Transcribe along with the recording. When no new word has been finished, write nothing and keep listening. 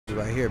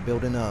Right here,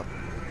 building up.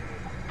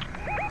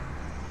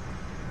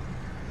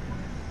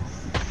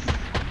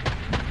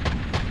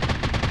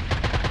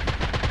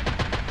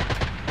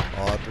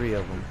 All three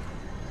of them.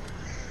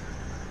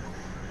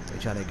 They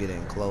trying to get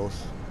in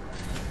close.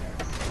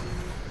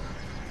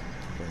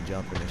 Can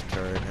jump in this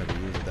turret. Never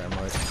use it that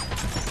much.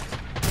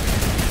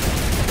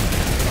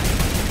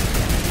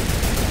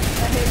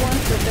 I hit one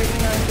for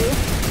 39 blue.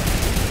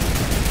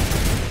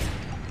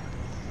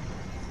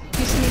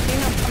 He's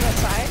sneaking up on the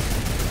side.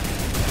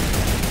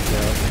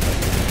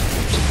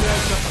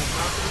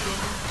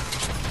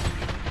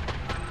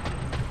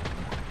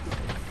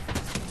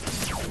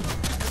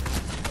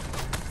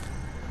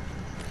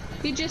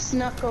 He just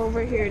snuck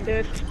over here,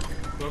 dude.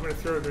 Want me to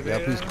throw a grenade?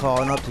 Yep, he's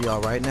calling up to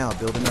y'all right now,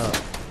 building up.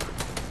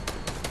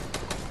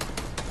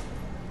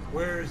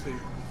 Where is he?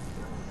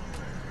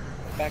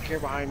 Back here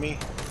behind me.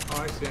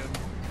 Oh, I see him.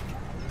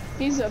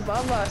 He's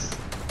above us.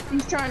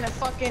 He's trying to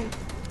fucking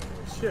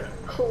Shit.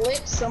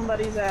 clip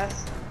somebody's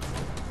ass.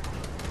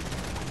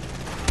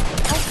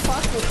 Don't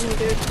fuck with me,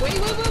 dude. Wait,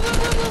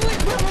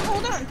 Bro,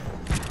 hold on.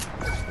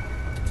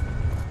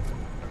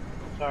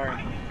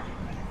 Sorry.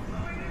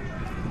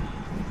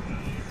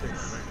 Take my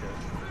mic out.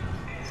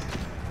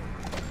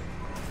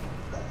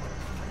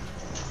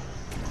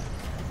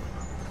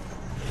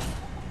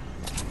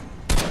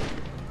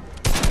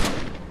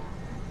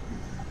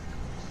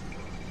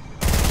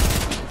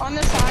 On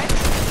the side.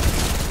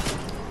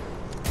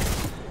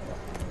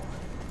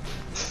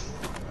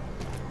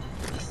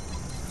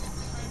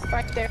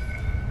 Right there.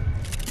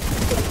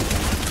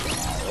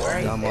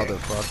 Right Dumb there.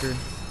 motherfucker.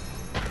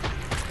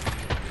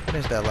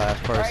 Finish that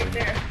last person. Right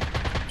there.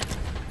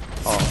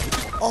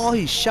 Oh,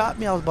 he shot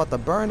me. I was about to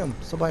burn him.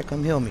 Somebody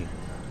come heal me.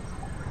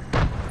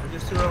 I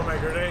just threw all my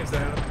grenades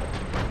at him.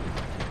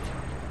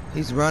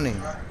 He's running.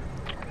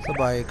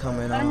 Somebody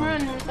coming Let him on.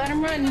 run. Let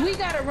him run. We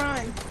gotta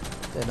run.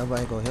 Yeah,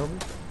 nobody gonna heal me?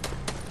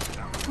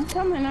 I'm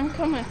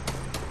coming.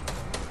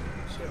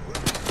 Shit, what?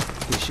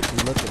 He should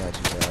be looking at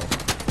you, guys.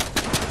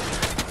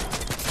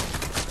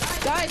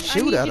 Guys, Shoot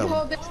I need at you him. to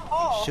hold this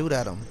ball. Shoot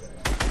at him.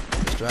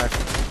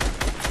 Distraction.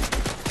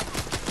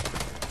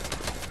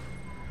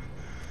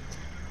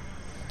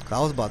 I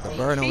was about to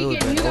burn him. We would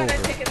Keegan, have you been gotta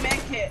over. take a med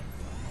kit.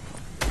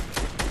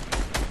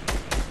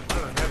 I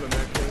don't have a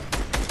med kit.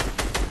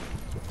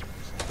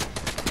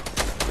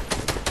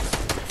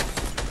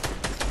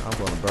 I'm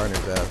gonna burn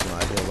his ass when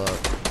I heal up.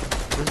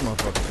 This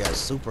motherfucker got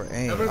super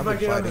aim. Everybody I've been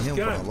get on fighting this him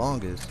for gun. the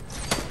longest.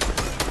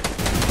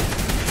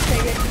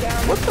 Take it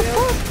down What the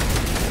field. fuck?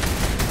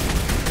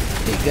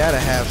 He gotta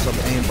have some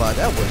aimbot.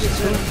 That was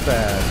too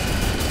fast.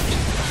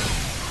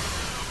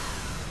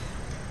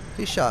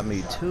 He shot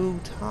me 2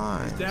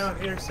 times. Down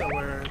here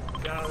somewhere.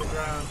 Down on the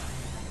ground.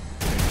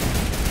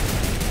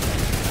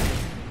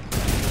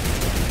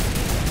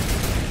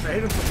 I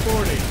hit him for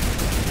 40.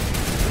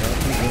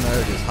 He's in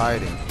there just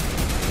hiding.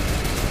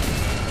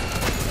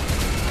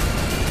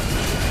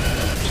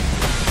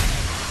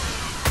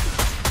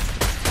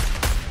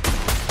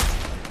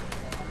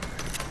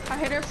 I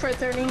hit her for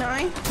 39.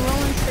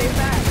 Roland, stay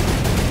back.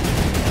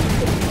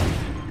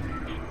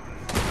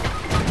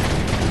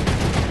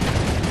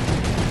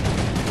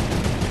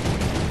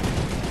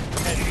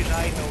 He's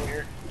hiding over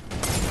here.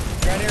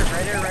 Right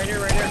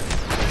here.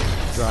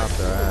 Dropped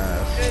her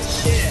ass. Good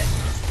shit.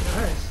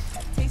 Nice.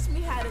 Teach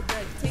me how to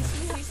duck. Teach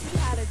me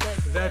how to duck.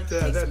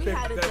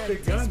 That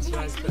big gun's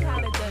nice. Teach me how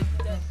to duck.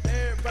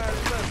 Everybody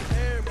love me.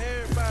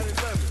 Everybody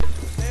love me.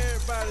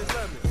 Everybody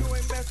love me. You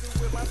ain't messing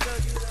with my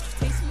thuggy.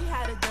 Teach me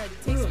how to duck.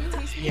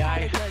 Teach me Yeah, how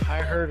to duck. I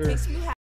heard her. Teach me how